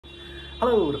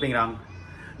Halo, pengrang.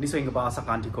 Ni so ingba sa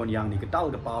kantikon yang ni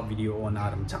ketal gapa video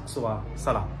naram chakswa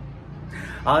salam.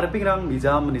 Pengrang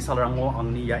bijam ni salrango ang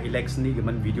ni ya election ni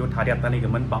gemen video thariat tani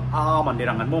gemen bang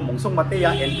mandirangan mo mongsong mate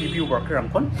ya NPP worker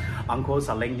angkon angko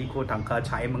saleng ni ko tangka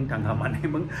chai meng tangka man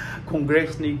meng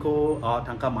congress ni ko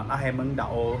tangka man meng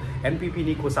dao NPP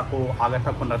ni ko sako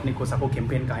Agatha Mukul-ni ni ko sako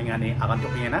campaign ka ingane agan to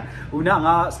pingena una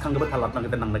nga skang gaba thalat nang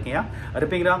nang lakya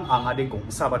pengrang ang ade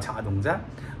gongsa ba cha dongja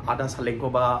ada saleng ko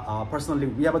ba personally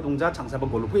wiya ba dongja changsa ba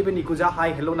golu pui ni ko ja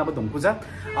hi hello na ba dong ko ja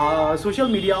social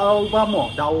media ba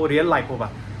mo dao real life ko ba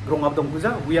growing up dong ko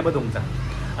ja wiya ba dongja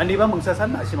ani ba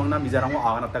mangsasan na simang na mijarang mo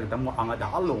agan ta mo anga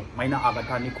da allo maina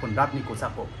Agatha ni khondat ni ko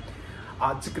sako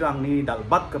A.chikskako ni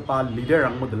dalbat kapa leader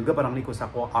ang mo dalga parang ni ko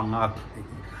sako anga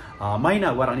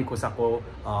maina warang ni ko sako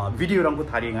video rang ko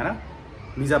thari ngana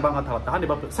mija bang athalat ta ni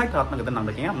ba sai thalat na gadan nang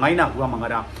lakya maina wa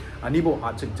mangara anibo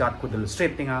A.chikskako ko dal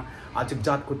straight tinga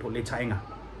A.chikskako ko thole chainga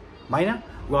maina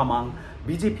wa mang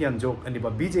BJP an jok ani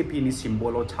ba BJP ni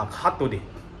simbolo chak hato de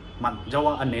man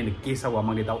jawa ane ni kesa wa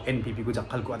mang daw NPP ko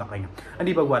jakal ko atakai nga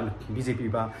ani ba wan BJP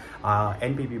ba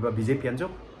NPP ba BJP an jok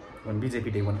wan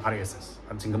BJP de wan RSS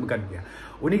an singam kan ya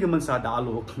uni gemen sa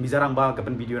dalo mizarang ba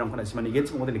kapan video rang khona simani get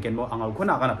mo de ken mo anga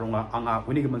khona kana ronga anga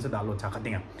uni gemen sa dalo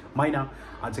chakatinga maina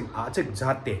A.chikskako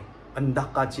jate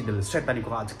andaka chi dal setani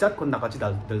ko A.chikskako ko ndaka chi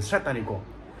dal setani ko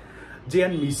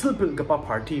jean misil pil gapa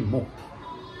party mo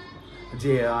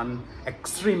jean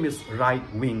extremist right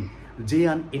wing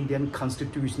jean Indian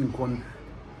constitution kon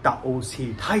tao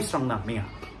si thai sang na me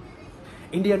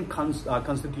Indian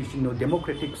constitution no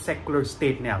democratic secular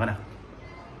state ne agana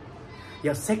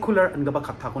ya secular an gaba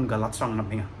khatha kon galat sang na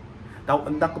me tao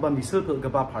andak ba misil pil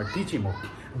gapa party chi mo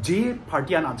je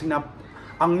party an achina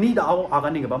angni dao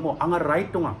agani gaba mo anga right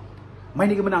tonga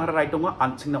maini gaba anga right tonga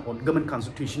anchina on government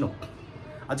constitution no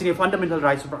achine fundamental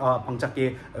rights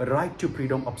pangchake right to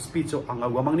freedom of speech so anga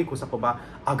wamangni kosako ba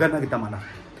agana kita mana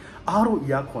aro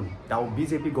ya kon dao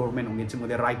BJP government onge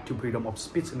chimode right to freedom of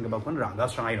speech ngaba kon raga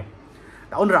sangai no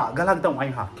daun raga lag tong ai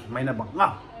ha maina banga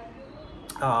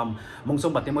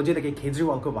mongsom bate moje de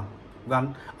Kejriwal ko ba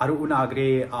gan aru una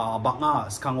agre banga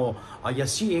skango ya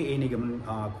CAA ni gam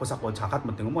kosako chakat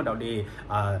muteng mo daw de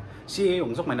CAA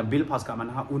ongsom maina bill pass ka man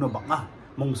ha uno banga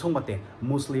mongsom bate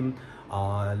Muslim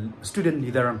student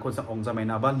leader ang ko sa ongza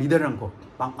maina ba leader ang ko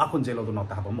pang akon jelo do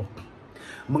nota ba mo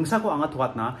mangsa ko anga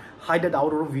thuat na haida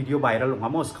dauro video viral nga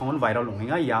mo skhawn viral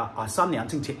nga ya asam ni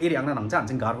anching che area ang nang jan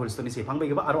jing gar holstoni se phang be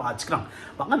ba aro A.chikskako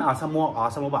bangan asam mo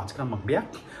ba A.chikskako magbia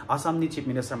asam ni chief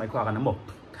minister mai ko aga na mo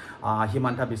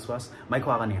Himanta Biswas mai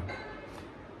ko aga ni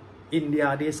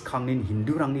India des khangnin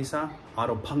hindu rang ni sa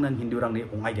aro phangnan hindu rang ni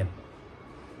ongai gen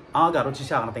aga ro chi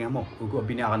sa nga tenga mo ugo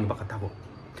bini aga ni ba katha ko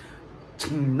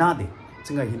chingna de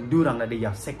chinga hindu rang na de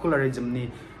ya secularism ni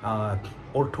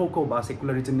orthoko ba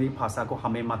secularism ni phasa ko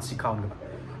hame mat sikhaw nga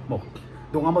mo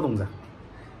donga ma dongja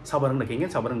sabarang na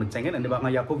kengen sabarang na chengen ande ba nga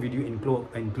ya ko video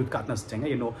include kat na chenga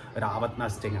you know rawat na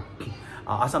chenga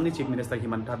asam ni chief minister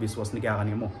Himanta Biswas ni kya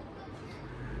gani mo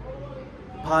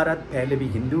Bharat पहले भी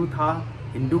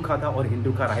हिंदू का था और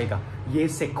हिंदू का रहेगा ये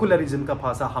सेकुलरिज्म का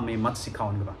भाषा हमें मत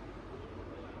सिखाओगे बा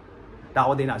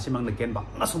दाओ देना सिमंग नकेन बा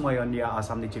असुमयन या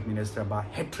आसाम नि चीफ मिनिस्टर बा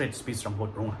हेट्रेड स्पीच रंग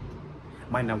होत रोंगा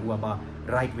माइना उवा बा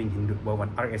राइट विंग हिंदू बा वन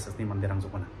RSS नि मंदिरंग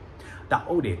जोकना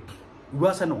दाओ दे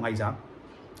उवा सन ओंगाइजा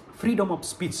फ्रीडम ऑफ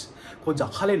स्पीच को जा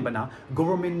खालेन बना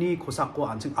गवर्नमेंट नि खोसा को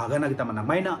आंचिंग आगाना गिता मना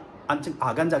माइना आंचिंग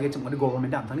आगान जागे चमनि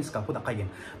गवर्नमेंट आंथानि स्का को दाकायेन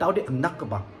दाओ दे अंदक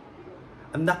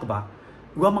बा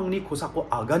uamang ni kosako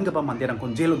agan gaba manderang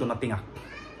kon jelo do natinga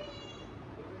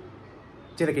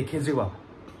jere ke Kejriwal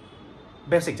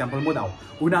best example mo daw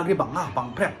unagri banga bang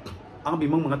prep ang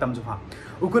bimong mga tamju ha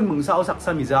ukun mungsa o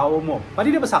saksa mijao mo padi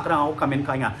de basakra o kamen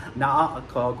kainga na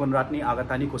konrat ni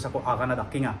Agatha ni kosako agana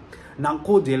dakinga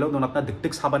nangko jelo do natna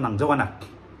diktik saba nangjawana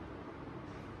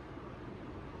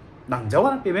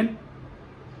pemen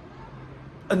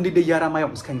andi de yara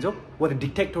mayong skangjo what a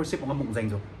dictatorship ng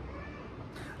mungzangjo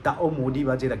tao modi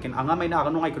ba jeda ken anga mai na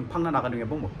kan ngai kun phangna na kan ngai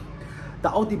bomo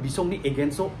tao di bisong ni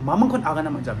against so mamang kon aga na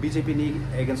manja BJP ni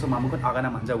against so mamang kon aga na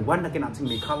manja wan na ken ansing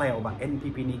Meghalaya ba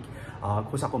NPP ni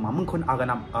khosako mamang kon aga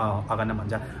na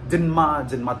manja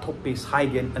jinma thope sai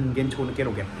gen angen chon ke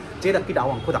rogen jeda ki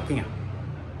dawang ko dakinga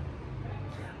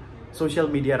social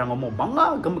media rang mo banga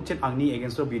gamuk chen angni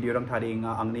against so video rang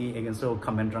tharinga angni against so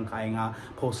comment rang khainga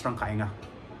post rang khainga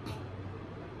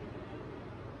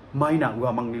maina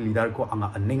uamang ni leader ko anga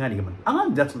annenga ni gaman anga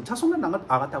jat chasonga nanga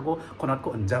Agatha ko konat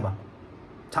ko anjaba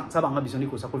changsa banga bisoni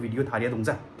ko sako video tharia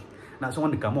dongja na songa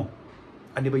nikamo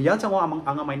ani ba ya changwa amang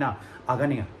anga maina aga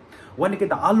ninga wani ke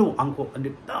da alu angko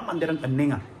andi tamanderang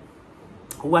annenga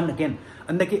One again,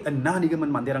 andake anna ni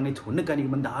gaman mandirang ni thun ka ni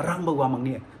gaman darang ba wamang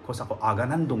ni ko sa ko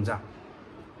aganan dongja.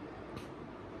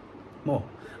 Mo,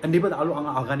 andi ba alu ang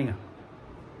agani nga.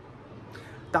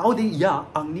 Tao di ya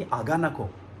ang ni agana ko,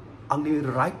 ang ni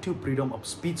right to freedom of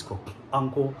speech ko,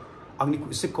 ang ni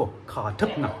kusik ko ka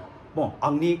thap na. Mo,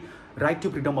 ang ni right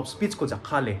to freedom of speech ko ja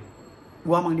khale.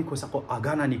 Wamang ni ko sa ko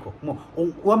agana ni ko. Mo,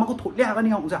 wamang ko thole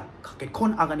agani nga uja. Kaket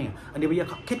kon agani nga. Andi ba ya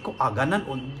kaket ko aganan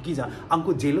on giza ang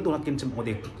ko jelo donat kem chem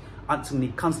ode. Anseng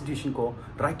ni constitution ko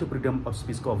right to freedom of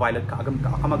speech ko violate ka agam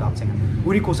ka akama gam senga.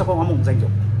 Uri ko sa ko among jang jok.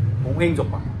 Ong jok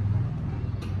pa.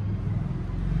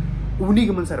 Uni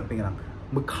gaman sarap pengarang.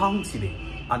 Mukhang sile.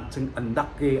 Anseng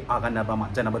andak ke agana ba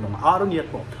jana ba dong aron yat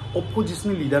ko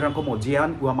opposition leader ko mo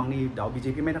jian wamang ni daw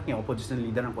BJP menak ni opposition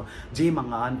leader ko je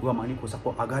mangan wamang ni ko sa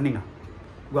ko agani nga.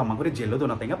 Gua mangkore jelo do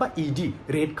natenga ba ED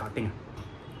red katenga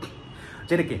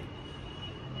jadi ke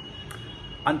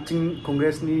anting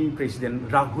congress ni president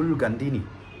Rahul Gandhi ni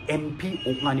MP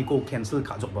ongani ko cancel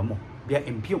ka jok ba mo bia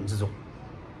MP ong jok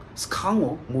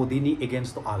skhango modi ni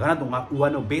against to agana donga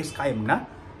uano base kai mna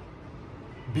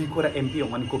bi ko ra MP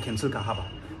ongani ko cancel ka ha ba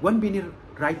one bi ni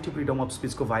right to freedom of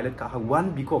speech ko violate ka ha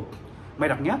one bi ko mai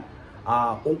raknya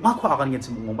ongma ko agan nget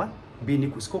sim ba bi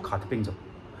ni kusko khat peng jok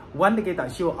one de kita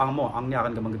sio angmo angnya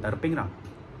akan gamang kita repingrang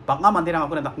bangga mandirang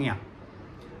aku nak niya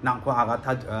nang ko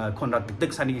Agatha konrad dik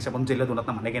sani isa bang jela donat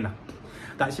naman negena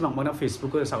ta si mang mana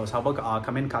Facebook ko sa ka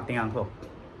comment cutting ang ko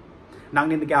nang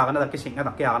ni ke agan dak sing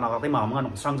dak ke agan dak ma mga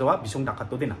nong sang jawa bisung dak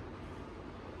to dina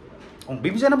ong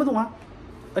bibisa na ba tunga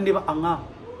andi ba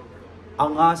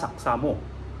anga saksa mo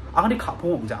ang di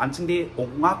kapong ja ansing di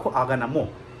onga ko agana mo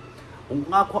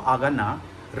onga ko agana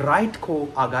right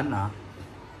ko agana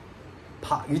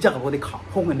파 이자가 어디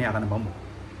가퐁은 해야 가는 뭐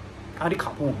아리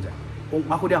가퐁자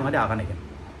마후리 안 하다 가네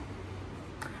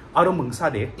아로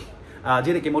멍사데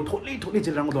제게 뭐 톨리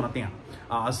질랑 거 도나땡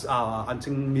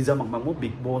안칭 미자 막막모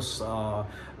빅보스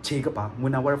제가 봐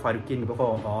문화월 파르킨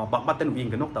거 막맞던 윙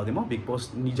그녹 다데 뭐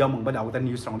빅보스 니자 막바 아우다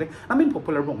뉴스 라운데 아민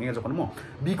포퓰러 봉에 저거는 뭐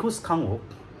비코스 강호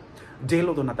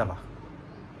제로 도나타 봐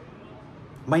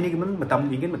Maine giman matam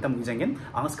ingin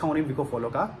angas kangori biko follow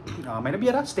ka maine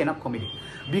biara stand up comedy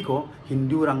biko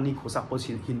Hindu rang ni khosak po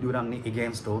Hindu rang ni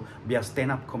against to biar stand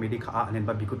up comedy ka anen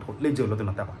ba biko thole jelo to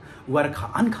nata ba war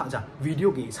kha an kha ja video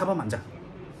ge saba manja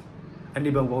andi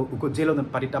ba ko jelo don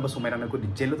parita ba sumera na ko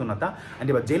jelo to nata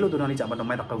andi ba jelo don ni jaba no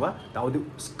mai takwa ta odi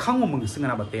khango mung singa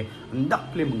na bate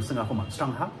ndak play mung singa ko ma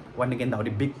strang ha wan again da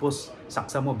odi big boss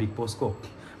saksa mo big boss ko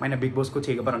maine big boss ko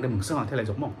chega barang de mung singa thela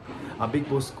jok mo big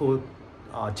boss ko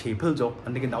chepel jok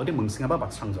andi gen daudi mungsing ba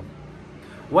batsang jok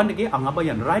wan de anga ba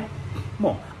yan right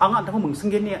mo anga ta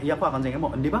mungsing gen ya ko akan jeng mo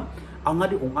andi ba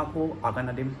anga di onga ko agan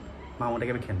adim maung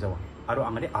de ke ken jawa aro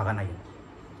anga de agan ayen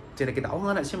jere kita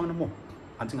anga na simang mo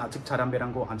anjing acik caram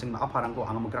berang ko anjing na aparang ko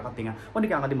anga mikrakatenga wan de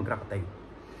anga di mikrakatai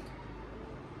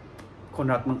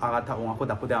konrat mang Agatha onga ko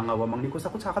dapude anga wa mang ni ko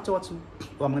sa ko chaka jawat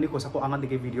wa mang ni ko sa ko anga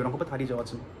de ke video rang ko pathari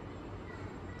jawat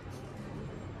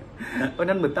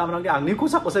Onan betam orang dia angni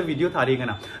kusak kusak video tari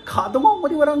ngana. Kadang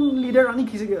orang orang leader angni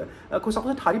kisi kusak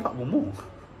kusak tari pak bomo.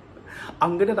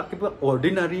 Angga dah tak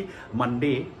ordinary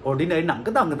Monday, ordinary nang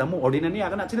ketang ketemu ordinary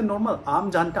akan aja normal, am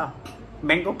janta,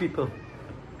 mango people.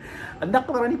 Anda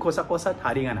orang ni kusak kusak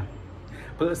tari ngana.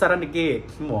 Pesaran ni ke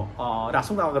mo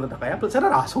rasung tak akan tak kaya. Pesaran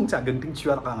rasung cak genting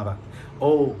cuar kang apa.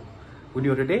 Oh,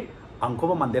 uni orang deh angko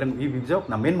ba manderang bibi jok,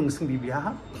 namen mengseng bibi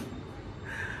ha.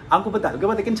 Angko betul, gak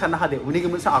betul kan cana hade. Uni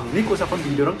kemudian sa angni ko sa kon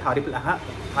video orang tari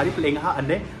peleng ha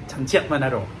ane canciat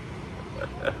mana ro.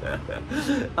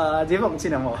 Jepang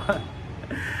cina mo.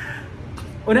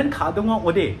 Unen kadang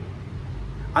ode.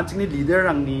 Anjing ni leader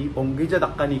orang ni onggi jadi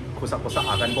dakkan ni kosa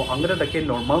agan bo angger dakke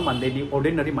normal Monday ni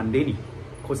ordinary Monday ni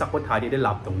kosa ko tari de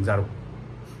lap dong jaro.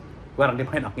 Warang dia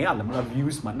main aknya alam lah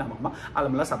views mana mama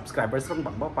alam lah subscribers orang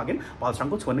bang bawa pagen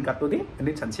palsang ko cuman kat tu deh.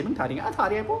 Ini canciat meng tari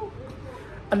apa?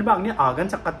 Anda bang ni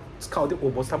agan cakat kau di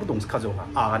obos tapi dong sekajo ha.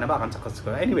 Agan apa agan cakat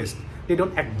sekajo. Anyways, they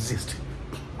don't exist.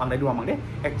 Ang dua mang deh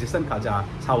existent kaja.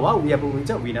 Sawa uya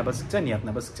berwujud wina basikja niat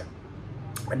na basikja.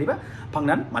 Andi ba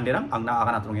pangnan mandirang ang na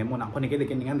akan aturung emo nak ko ni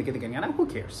dikit who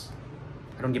cares?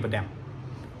 I don't give a damn.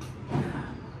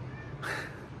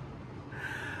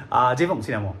 Jepang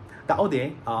sina mo. Tao deh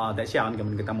dah siang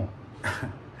gamen kita mo.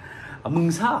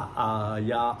 Mengsa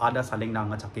ya ada saling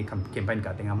nang ngacaki campaign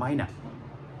ka tengah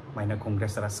maina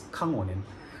kongres ras kangonen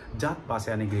jat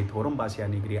bahasa negeri thorom bahasa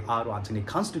negeri aro anjing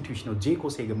constitutional je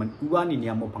ko segaman uani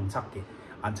niamo pangsakke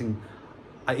anjing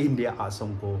India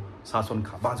asong ko sason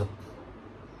ka bajo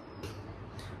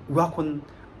ua kon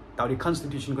tauri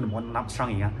constitution ko mon nap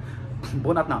strangia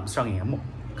bonat nap strangia mo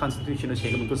constitutional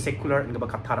segaman ko secular nga ba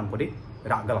katharang ko de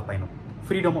ra galak taino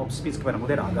freedom of speech kepada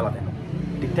modera agak ada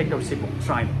dictatorship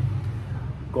try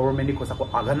government ni kosa ko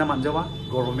agan na manjawa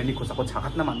government ni kosa ko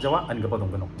chakat na manjawa an gaba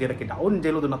dong ganok jera kita on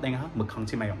jelo do na tenga mukhang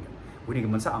chi mayong uni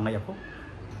gemensa anga ya ko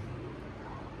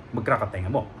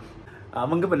mikrakatengasa mo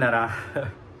mangga benara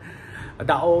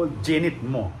dao jenit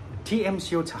mo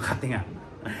TMCO chakatenga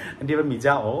ndi ba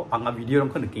mijao anga video rom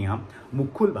ko 느끼야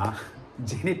mukul ba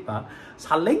jenit ba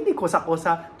saleng di kosa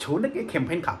chole ke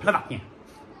campaign ka 플라락냐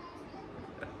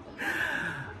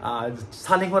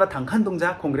살랭호라 당칸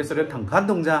동자 콩그레스를 당칸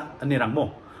동자 언니랑 뭐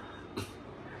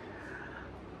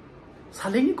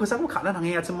살랭이 고사고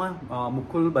가난하게 하지만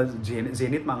무쿨 바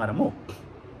제닛 망하라 뭐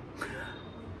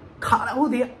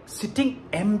카라오데 시팅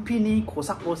MP니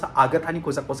고사고사 아가타니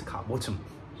고사고사 가보쯤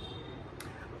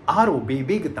아로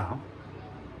베베그다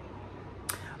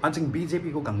안증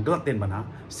BJP고 강도된 바나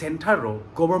센터로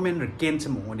gouvernement 겐츠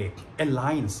모데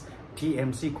alliance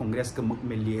TMC congress ke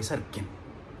mukmeliesa ken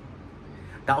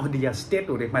Tao dia state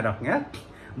udah meraknya,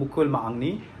 mukul maang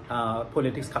ni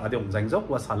politics kalau ada orang jauh,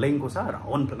 was saleng kosa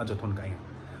raon pernah joton kaya.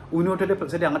 Uno tu dia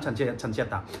sedang cancia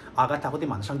ta. Agak takut di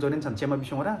mana sang jonin cancia mah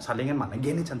bising orang salengan mana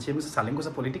gini cancia mesti saleng kosa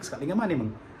politics salengan mana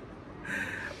mung.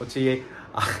 Oci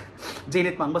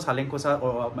jenit mang ba saleng kosa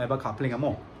mai ba kapling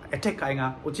amo. Attack kaya nga,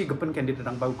 oci gepen candidate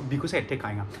orang baru biku saya attack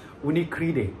kaya nga. Uni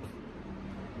kride,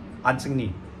 ansing ni,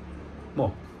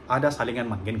 mo ada salengan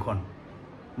man gen kon.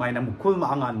 Mainan mukul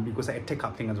maangan biku sa attack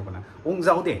kapling aja kana ong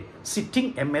zau de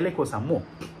sitting MLA ko samo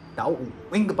tao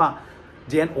ong ba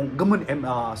jen ong gemen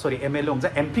MLA ong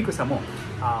za MP ko samo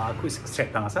ku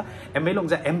straight tangasa MLA ong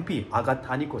za MP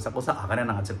Agatha ko sa agana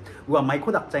na ngajim wa mai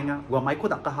ko dak jainga wa mai ko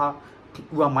dak ha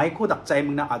wa mai ko dak jai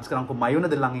mungna ajkrang ko mayo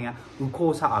na delangnya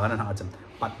ko sa agana na ngajim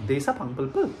pat desa pangpul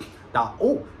ta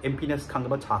o MP na khang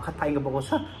ba cha khat thai ga ba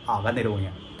sa aga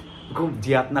neronya 그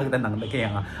diat na kita nang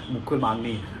kaya mukul maang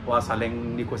ni wa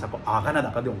saleng ni ko sa ko aga na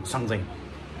dakade ong sangjeng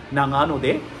nangano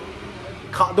de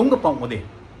ka dong pang ode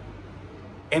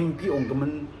MP ong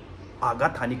gemen aga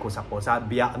thani ko sa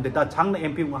biya ande ta chang na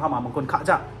MP ha ma kon kha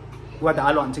ja wa da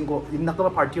alo anjing ko inna ka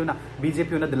party na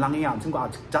BJP na delangi ya anjing ko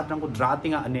jat rang ko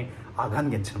dratinga ane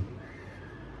agan gencham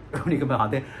ni ka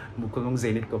ba ade mukul ong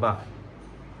zenit ko ba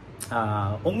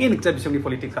ongin nikja bisong ni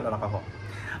politics ala ka ko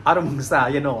Aram mungsa,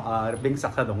 you know, bing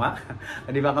saksa donga.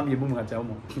 Di ba kami ibu mga chow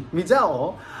mo?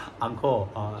 Mijao, angko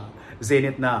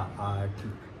zenit na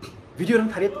video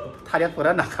ng tariat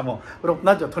pura na kamo. Rop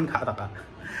na joton ka ataka.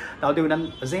 Tao di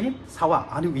unan zenit sawa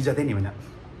anu visa de ni mana.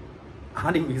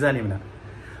 Anu visa ni mana.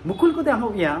 Mukul ko de ang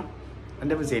iya.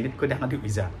 Anda ba zenit ko de anu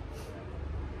visa.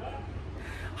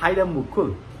 Haida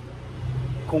mukul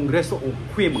kongreso o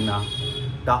kwe muna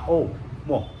dao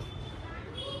mo.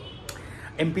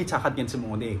 MP chakat gen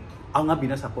semua deh, anga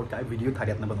bina support kai video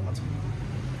tariat na badong macam.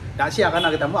 Dasi akan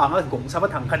nak kita mu anga gong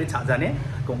sabat tangka di cha.ja ne,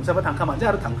 gong sabat tangka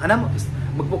manja harus tangka na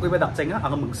mukbok kau dak cenga,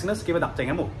 anga mungsina sekiba dak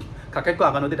cenga mu. Kakek ko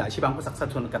akan udah dasi bangku saksa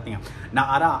cun katnya.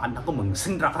 Na ara anak ko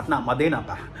mungsin rakat na madena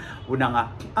pa. Unanga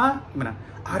mana?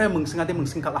 Ara mungsing ade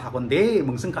mungsing kalah hakon de,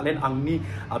 mungsing kalian angni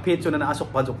pecuna na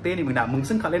asok pajok te ni mana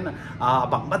mungsing kalian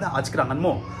bang bada ajkrangan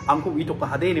mo. Angku itu pa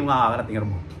hade ni mga akan tinggal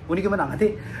mo. Uni gimana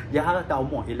angate ya tahu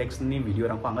mo election ni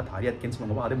video orang ko angat hariat kin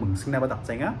semua ba ade mungsing na ba dak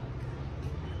cenga.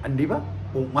 Andi ba?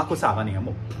 Ngaku sa kan ni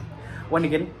mo.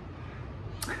 Wani gen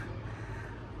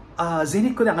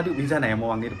zenit ko ang adi visa na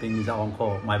mo ang nirping visa ang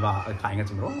ko may ba kain nga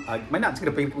cumro may na sige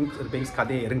riping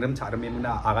skade ringram charam mo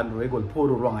na agan roy gol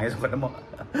puro ruang ay so kada mo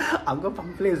ang ko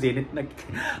pample zenit na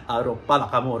ropa la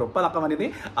kamo ni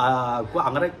ko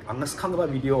ang skang ba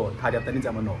video thariat ni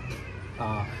jamano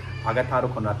Agatha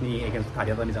Mukul-ni against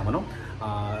thariat ni jamano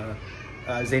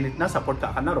zenit na support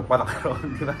ka kana ropa la karo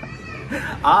di ba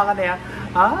kanya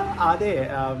ade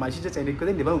masih zenit ko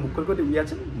din di ba mukul ko di wiya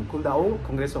chen mukul dao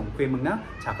kongres ong kwe mengna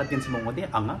chakat gen semong ode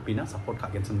anga pina support ka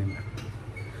gen semning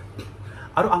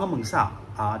aro anga mengsa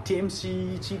TMC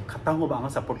chi khatang ba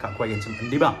anga support ka kwa gen sem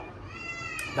di ba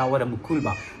dawara mukul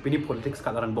ba pini politics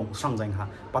ka larang bong sang jang ha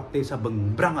patte sa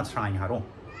bengrang at sang haro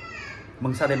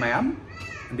mengsa de mayam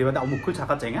di ba dao mukul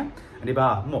chakat jenga di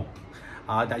ba mo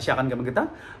da siakan gamang kita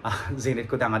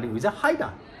zenit ko tanga di wiza haida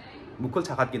mukul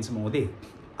chakat gen semong ode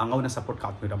anga una support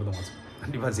ka ko rabadong as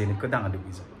di ba zenit ko tanga di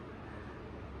wiza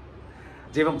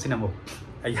Jebang sinamo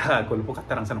ayah golpo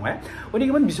katarang sanong uni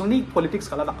gaman bisong ni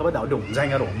politics kala takaba daw dong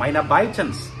jang aro may na by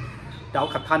chance daw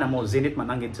katana mo zenit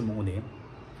manangin semong ode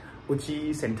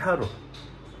uchi sentaro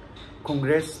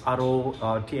Congress aro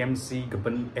TMC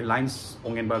gaban alliance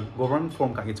ongen ba government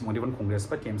form ka gits mo diban Congress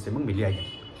pa TMC mong miliay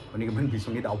uni gaban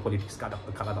bisong ni daw politics kala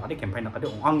campaign na kade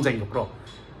ong ang jang pro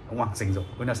ong ang jang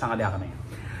una sanga dia kana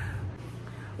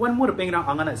wan more pengrang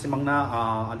anga na simang na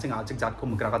anjing A.chikskako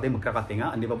mikrakatenga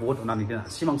andi ba vote onani na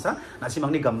simang sa na simang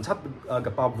ni gamchat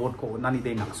gapa vote ko onani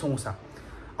de na songsa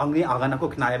angni aga na ko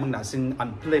knaya mang na sing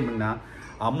unplay mang na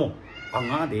amo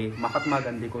anga de Mahatma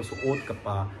Gandhi ko suot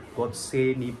kapa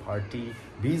Godse ni party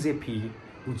BJP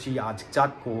uchi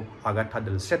A.chikskako Agatha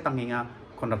del setanginga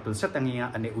konratul setanginga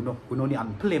ane uno ni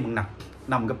unplay mang na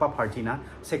nam gapa party na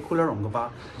secular ong gapa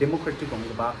democratic ong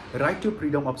gapa right to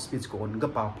freedom of speech ko on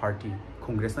gapa party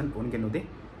congress nan kon genode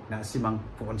na simang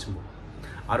pon sumbo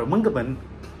aro manggaban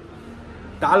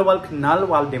dalwal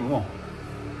knalwal demo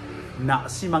na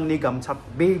simang ni gamchat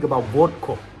be gaba vote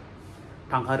ko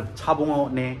tangka chabongo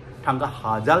ne tangka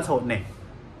hajal so ne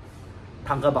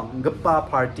tangka bang gapa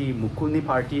party Mukul-ni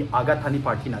party Agatha ni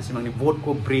party na simang ni vote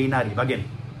ko brena ri bagen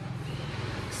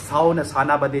sauna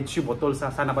sana bade chu botol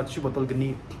sa sana bat chu botol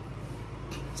gni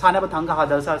sana ba tangka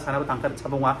hadal sa sana ba tangka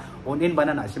chabonga onin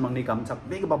bana na simang ni gamchap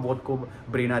bega ba vote ko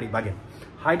brena ri bagen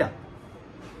haida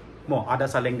mo ada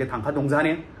saleng de tangka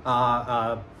dongzane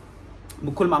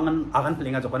mukul mangan agan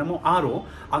pelinga jokana mo aro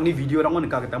angni video rangon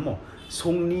ka kita mo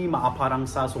songni ma aparang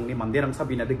sa songni manderang sa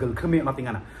bina de gelkhme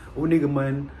ngatingana uni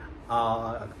gemen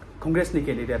congress ni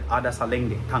candidate ada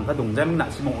saleng de tangka dongjam na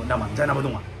simong da manjana ba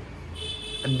donga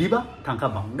Andiba tangka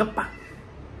banggapa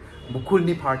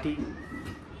Mukul-ni party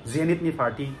Zenith-ni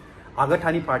party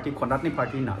Agatha-ni party Konrad-ni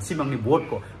party na simang ni vote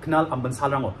ko kenal amban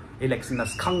salango election na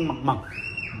skang mang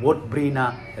vote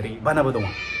brena ri bana badonga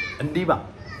andiba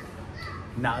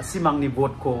na simang ni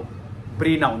vote ko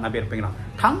brena na berpengna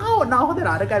tangka na ho de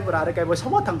ara kai bo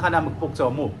sama tangka na mukpok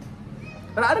jomo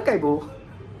ara kai bo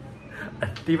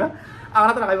andiba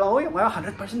ara ta kai bo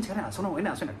 100% chana sono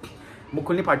ina sona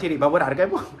Mukul-ni party ri babor ara kai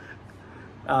bo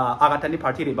Agatha ni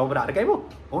party ri babura ar kai bo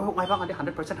oh ngai bang ade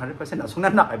 100% na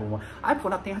sunan na kai bo ai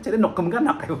phone ating ha chede nokam ga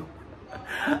na kai bo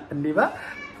ni ba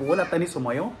phone atani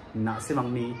somayo na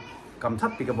simang ni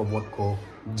kamthap pi ga vote ko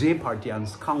J party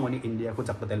ans khangoni India ko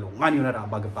jakpate lo ngani na ra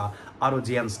bagpa aro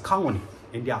J ans khangoni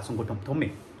India sung ko tom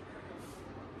thome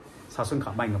sasun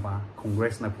kha bai ngapa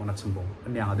congress na phone chumbo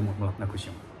anya ade mo malak na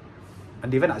kusyong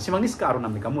andi ba na simang ni skaro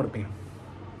nam ni kamur pe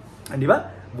andi ba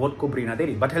vote ko brina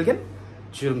deri but helgen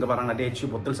Chilung barang nade chu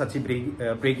botol sa chi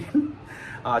bregen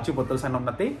chu botol sa nom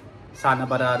nate sana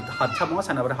bara hacha mo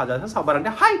sana bara haja sa barang de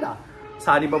haida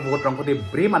sani ba vote rang ko de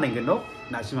bre manengeno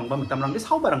na simang ba mutam rang de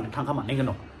sau barang thangka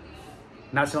manengeno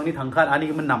na simang ni thangka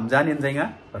ani men namja nen jainga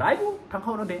rai bu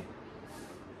thangka no de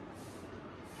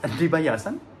andi ba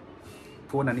yasan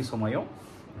phone ani somayo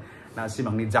na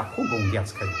simang ni jakho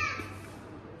gongyas kai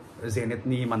Zenith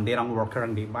ni manderang worker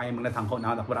ang di bay mong natangko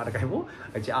na dakbar kai bo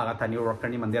at si Agatha ni worker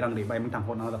ni manderang di bay mong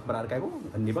tangko na dakbar kai bo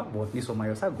hindi ba bot ni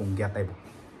somayo sa gonggyat tay bo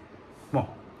mo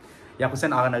ya ko sen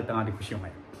aga nagtanga di kusyo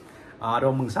may aro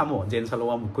mong samo jen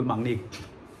salowa mukul mangni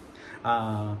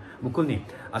Mukul-ni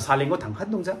saling ko tangkat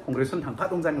dongja kongreson tangkat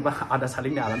dongja ba ada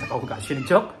saling ni alan sa ko ga shin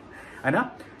jok ana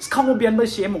skamo bian ba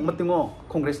siye mong matungo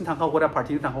kongreson tangka ko ra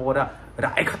party tangka ko ra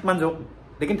rai khat man jok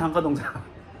lekin tangka dongja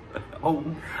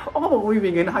ông bảo ui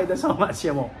vì người hay ta sao mà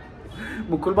xem mo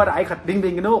Mukul ba ai khát đinh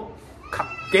đinh cái nó khát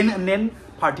cái nên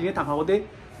party này thằng họ đấy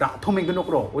đã thông minh cái nó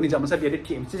rồi oni zaman sa biar dia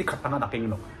team sih khát thằng nak cái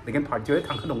nó dengan party ấy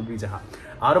thằng cái dong bija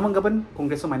aro manggaban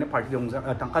kongres mana party dong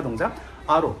thằng cái dong ja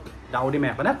aro daudi me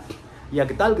apa na ya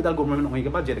kita government ngai ka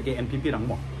ba jadi ke NPP rang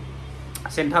mo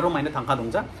sentaro mana thằng cái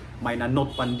dong ja mana not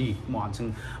pandi mo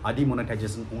anseng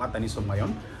demonetization ungat tani somayon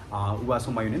uwa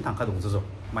somayon thằng cái dong jo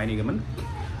maini gaman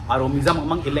aro mizam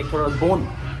amang electoral bond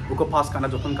uko pass kana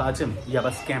jokon ka achim ya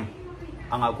ba scam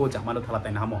anga ko jamalo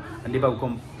thalat na mo andi ba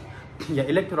ukom ya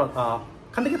electoral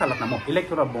khande ke thalat na mo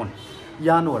electoral bond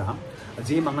ya nora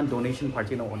je mangan donation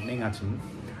party no on nenga chim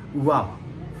uwa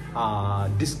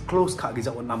disclose ka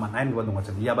giza on nama nine wa donga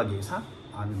chim ya ba ge sa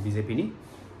BJP ni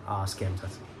scam sa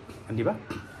andi ba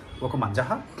uko manja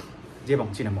ha je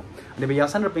bang chinamo andi ba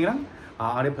yasan repingrang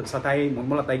are satai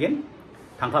monmola taigen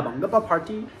thangka bangga pa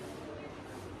party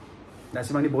na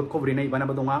simang ni vote ko brina ibana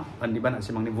ba donga andi ba na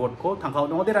simang ni vote ko thangka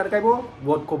donga der ar kai bo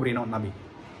vote ko brina nabi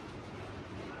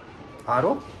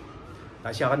aro na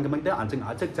siakan gamang de anjing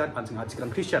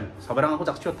A.chikskako Christian sabarang ako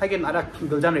jakcho thagen ara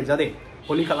giljan re jade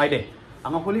holy khalai de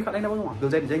anga holy khalai na ba donga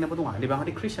giljan jeng na ba donga libang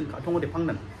adi Christian ka thongo de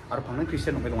phangnan aro phangnan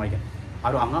Christian ong donga igen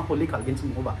aro anga holy khalgen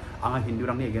sim ba anga hindu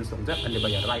rang ni against dongja andi ba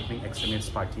ya right wing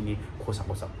extremist party ni khosa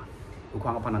uko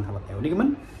anga panan thalat ayo ni gaman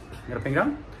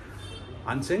ngerpengrang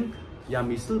anjing ya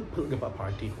misal pelgapa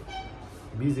party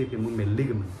BJP mun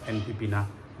meligam NPP na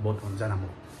boton janamo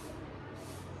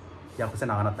ya ko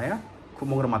sana anat ya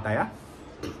kumong mata ya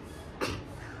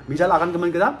misal akan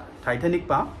kemen kedap Titanic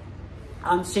pa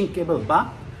unsinkable ba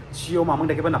chio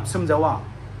mamang deke ba napsum jawa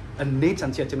ne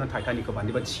chanchia chimna Titanic ko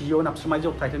bandi ba chio napsumai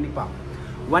jok Titanic pa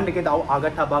One decade au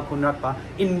Agatha ba kunrat pa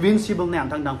invincible ne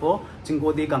antang dang ko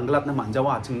cingko de ganglap na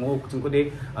manjawa cingko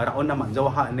de raon na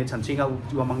manjawa ha ne chanchinga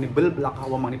wamang ni bil block ha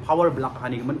wamang ni power block ha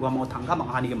ni gemen wamang tangka mang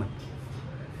ha ni gemen.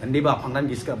 Andi ba pangdan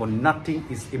giska bon nothing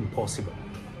is impossible.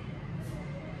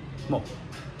 Mo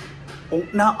ong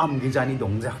na am gijani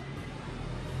dongja.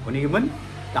 Oni gemen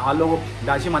da alo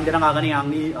da si mandira nga gani ang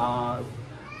ni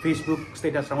Facebook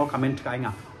status rango comment ka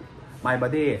nga. Mai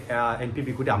bade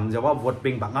NPP ku dam jawa vote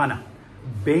bank bangana.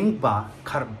 Bank ba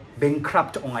kar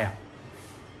bankrupt ongaya.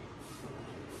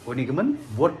 Oni gemen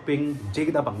vote bank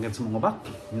jegda bangen semua ba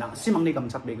na simang ni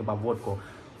kamsak be ba vote ko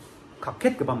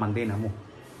kaket ke ba mande na mo.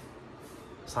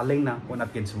 Saling na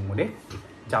onat ken semua de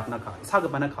jap na ka sa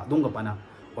ga na ka dung ga na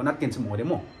onat ken semua de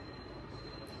mo.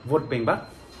 Vote bank ba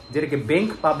jere ke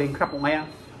bank pa bankrupt ongaya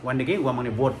wande ke wa mangni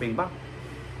vote bank ba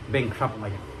bankrupt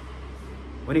ongaya.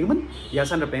 Oni gemen ya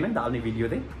san repena dal ni video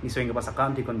de ni soing ga ba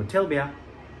sakam ti kon betel bia.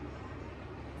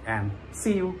 And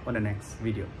see you on the next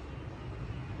video.